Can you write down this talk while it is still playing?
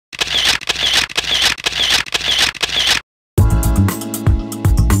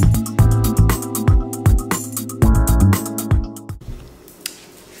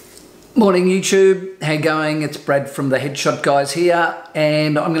Morning YouTube, how you going? It's Brad from the Headshot Guys here,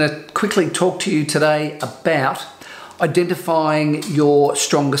 and I'm going to quickly talk to you today about identifying your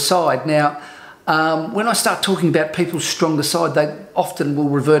stronger side. Now, when I start talking about people's stronger side, they often will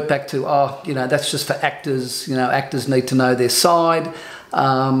revert back to, that's just for actors. Actors need to know their side.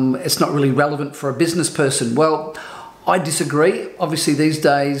 It's not really relevant for a business person. Well, I disagree. Obviously these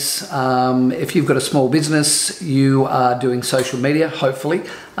days, if you've got a small business, you are doing social media, hopefully.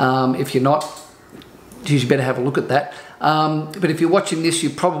 If you're not, you better have a look at that. But if you're watching this,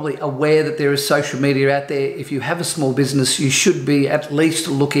 you're probably aware that there is social media out there. If you have a small business, you should be at least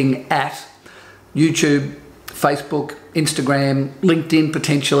looking at YouTube, Facebook, Instagram, LinkedIn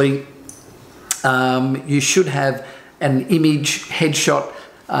potentially. You should have an image headshot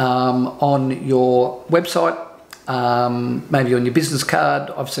on your website. Maybe on your business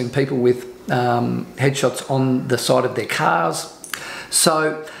card. I've seen people with headshots on the side of their cars.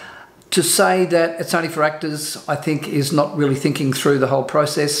 So to say that it's only for actors, I think is not really thinking through the whole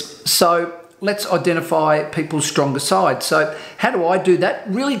process. So let's identify people's stronger side. So how do I do that?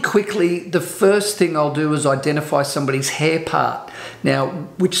 Really quickly, the first thing I'll do is identify somebody's hair part. Now,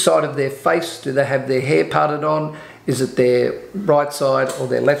 which side of their face do they have their hair parted on? Is it their right side or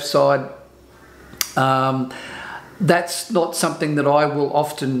their left side? That's not something that I will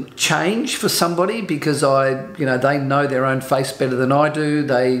often change for somebody because they know their own face better than I do.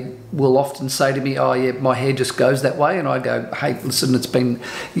 They will often say to me, "Oh yeah, my hair just goes that way," and I go, "Hey, listen, it's been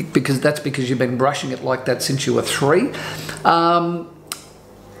because you've been brushing it like that since you were 3." I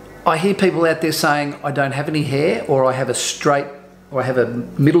hear people out there saying, "I don't have any hair," or "I have a straight," or "I have a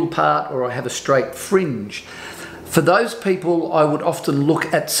middle part," or "I have a straight fringe." For those people, I would often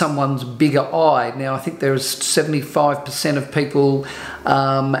look at someone's bigger eye. Now, I think there's 75% of people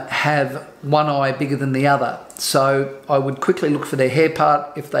have one eye bigger than the other. So I would quickly look for their hair part.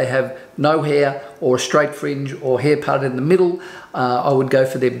 If they have no hair or a straight fringe or hair part in the middle, I would go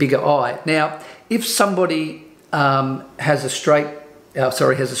for their bigger eye. Now, if somebody has a straight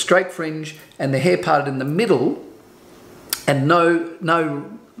fringe and their hair parted in the middle and no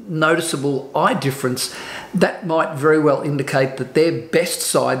noticeable eye difference, that might very well indicate that their best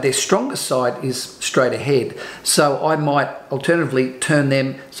side, their strongest side, is straight ahead. So I might alternatively turn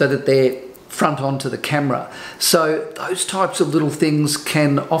them so that they're front onto the camera. So those types of little things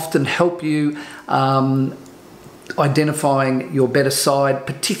can often help you identifying your better side,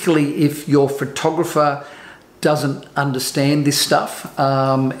 particularly if your photographer doesn't understand this stuff.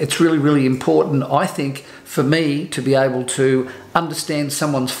 It's really, really important, I think, for me to be able to understand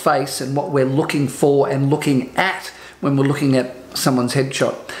someone's face and what we're looking for and looking at when we're looking at someone's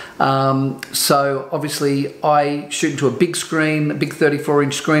headshot. So obviously I shoot into a big screen, a big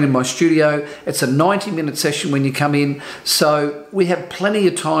 34-inch screen in my studio. It's a 90-minute session when you come in, so we have plenty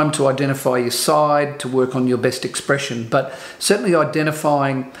of time to identify your side, to work on your best expression, but certainly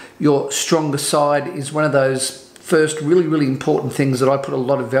identifying your stronger side is one of those first really, really important things that I put a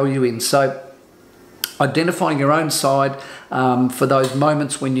lot of value in. So identifying your own side for those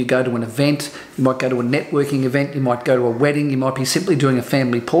moments when you go to an event. You might go to a networking event, you might go to a wedding, you might be simply doing a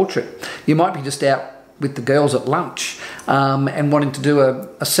family portrait. You might be just out with the girls at lunch and wanting to do a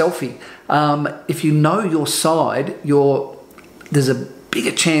selfie. If you know your side, there's a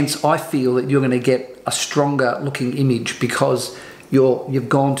bigger chance, I feel, that you're going to get a stronger looking image because you've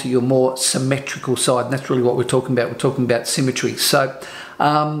gone to your more symmetrical side, and that's really what we're talking about. We're talking about symmetry. So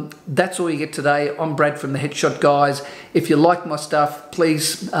that's all you get today. I'm Brad from the Headshot Guys. If you like my stuff,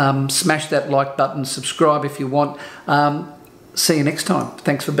 please smash that like button, subscribe if you want. See you next time.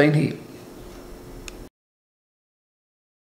 Thanks for being here.